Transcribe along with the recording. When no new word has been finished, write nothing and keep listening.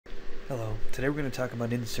Hello. Today we're going to talk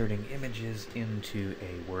about inserting images into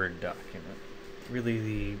a Word document. Really,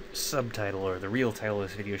 the subtitle or the real title of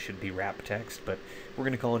this video should be wrap text, but we're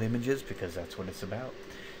going to call it images because that's what it's about.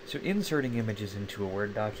 So inserting images into a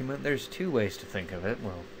Word document, there's two ways to think of it.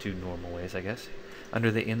 Well, two normal ways, I guess.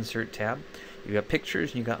 Under the Insert tab, you got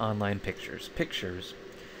pictures and you got online pictures. Pictures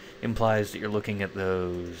implies that you're looking at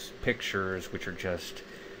those pictures which are just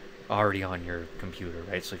already on your computer,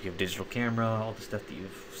 right? So if you have digital camera, all the stuff that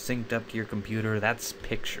you've synced up to your computer, that's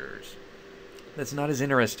pictures. That's not as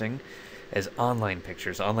interesting as online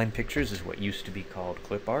pictures. Online pictures is what used to be called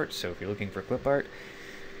clip art. So if you're looking for clip art,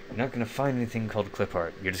 you're not going to find anything called clip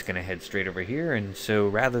art. You're just going to head straight over here. And so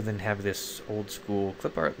rather than have this old school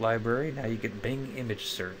clip art library, now you get Bing image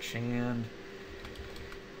search. And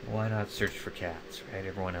why not search for cats, right?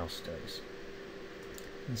 Everyone else does.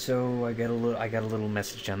 And so I got a little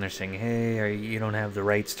message down there saying, hey, you don't have the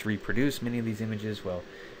rights to reproduce many of these images. Well,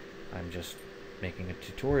 I'm just making a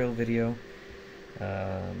tutorial video,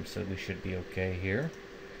 so we should be okay here.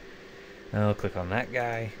 I'll click on that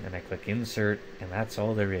guy, and I click insert, and that's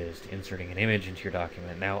all there is to inserting an image into your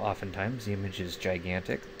document. Now, oftentimes the image is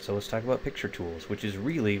gigantic, so let's talk about picture tools, which is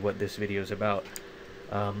really what this video is about.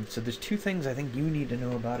 So there's two things I think you need to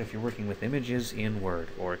know about if you're working with images in Word,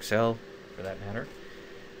 or Excel, for that matter.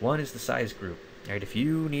 One is the size group. Right? If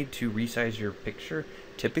you need to resize your picture,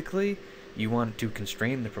 typically you want to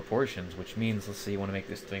constrain the proportions, which means, let's say you want to make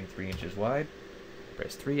this thing 3 inches wide.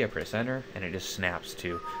 Press 3, I press enter, and it just snaps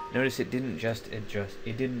to. Notice it didn't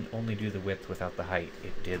it didn't only do the width without the height.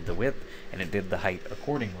 It did the width, and it did the height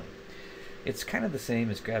accordingly. It's kind of the same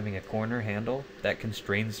as grabbing a corner handle that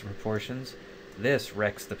constrains the proportions. This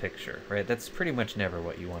wrecks the picture, right? That's pretty much never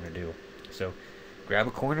what you want to do. So grab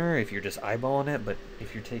a corner if you're just eyeballing it, but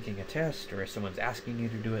if you're taking a test or if someone's asking you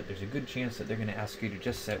to do it, there's a good chance that they're going to ask you to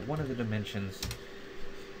just set one of the dimensions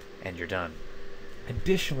and you're done.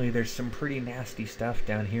 Additionally, there's some pretty nasty stuff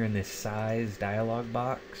down here in this size dialog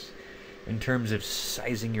box in terms of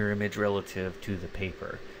sizing your image relative to the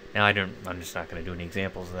paper. Now, I'm just not going to do any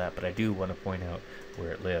examples of that, but I do want to point out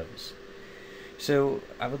where it lives. So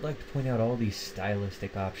I would like to point out all these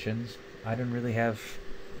stylistic options. I don't really have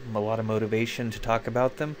a lot of motivation to talk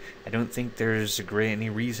about them. I don't think there's any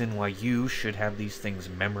reason why you should have these things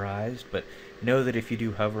memorized, but know that if you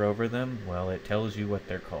do hover over them, well, it tells you what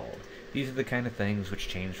they're called. These are the kind of things which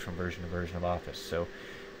change from version to version of Office. So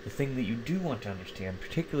the thing that you do want to understand,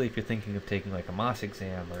 particularly if you're thinking of taking like a Moss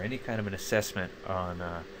exam or any kind of an assessment on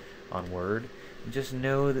Word, just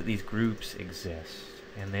know that these groups exist,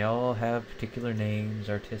 and they all have particular names,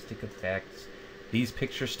 artistic effects. These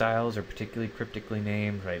picture styles are particularly cryptically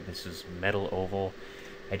named, right? This is metal oval.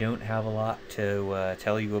 I don't have a lot to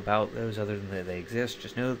tell you about those other than that they exist.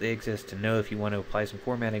 Just know that they exist, and know if you want to apply some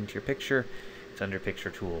formatting to your picture, it's under Picture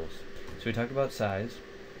Tools. So we talked about size.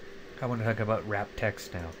 I want to talk about wrap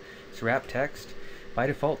text now. So wrap text, by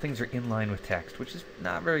default things are in line with text, which is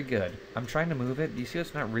not very good. I'm trying to move it. Do you see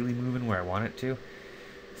it's not really moving where I want it to?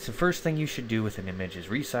 So first thing you should do with an image is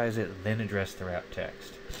resize it, then address the wrap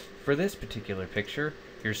text. For this particular picture,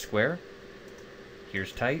 here's square,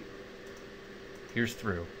 here's tight, here's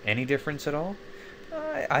through. Any difference at all?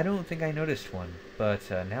 I don't think I noticed one, but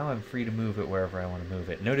now I'm free to move it wherever I want to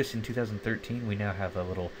move it. Notice in 2013 we now have a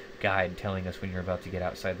little guide telling us when you're about to get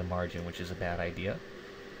outside the margin, which is a bad idea.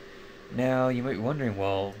 Now, you might be wondering,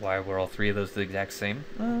 well, why were all three of those the exact same?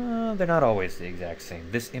 They're not always the exact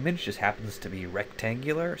same. This image just happens to be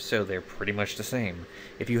rectangular, so they're pretty much the same.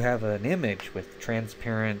 If you have an image with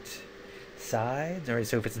transparent sides, alright,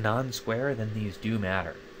 so if it's non-square, then these do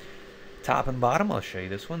matter. Top and bottom, I'll show you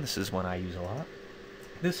this one. This is one I use a lot.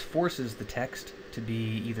 This forces the text to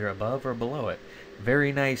be either above or below it.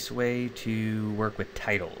 Very nice way to work with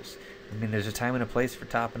titles. I mean, there's a time and a place for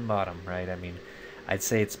top and bottom, right? I mean, I'd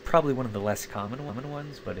say it's probably one of the less common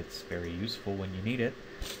ones, but it's very useful when you need it.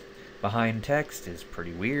 Behind text is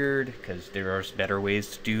pretty weird, because there are better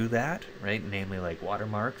ways to do that, right? Namely like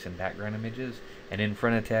watermarks and background images. And in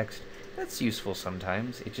front of text, that's useful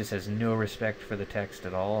sometimes. It just has no respect for the text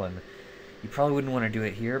at all, and you probably wouldn't want to do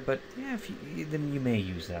it here, but yeah, then you may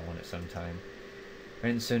use that one at some time.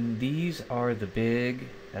 And so these are the big,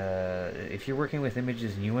 if you're working with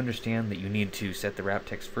images and you understand that you need to set the wrap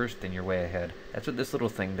text first, then you're way ahead. That's what this little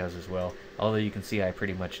thing does as well. Although you can see I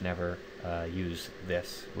pretty much never use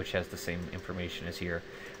this, which has the same information as here.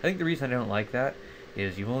 I think the reason I don't like that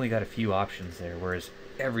is you've only got a few options there, whereas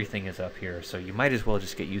everything is up here. So you might as well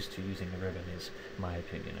just get used to using the ribbon, is my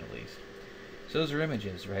opinion at least. So those are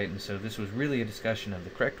images, right? And so this was really a discussion of the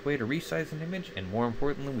correct way to resize an image, and more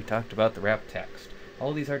importantly, we talked about the wrap text.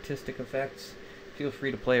 All these artistic effects, feel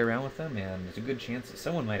free to play around with them, and there's a good chance that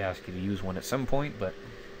someone might ask you to use one at some point, but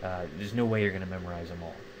there's no way you're going to memorize them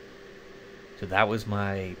all. So that was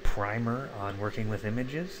my primer on working with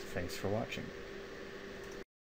images. Thanks for watching.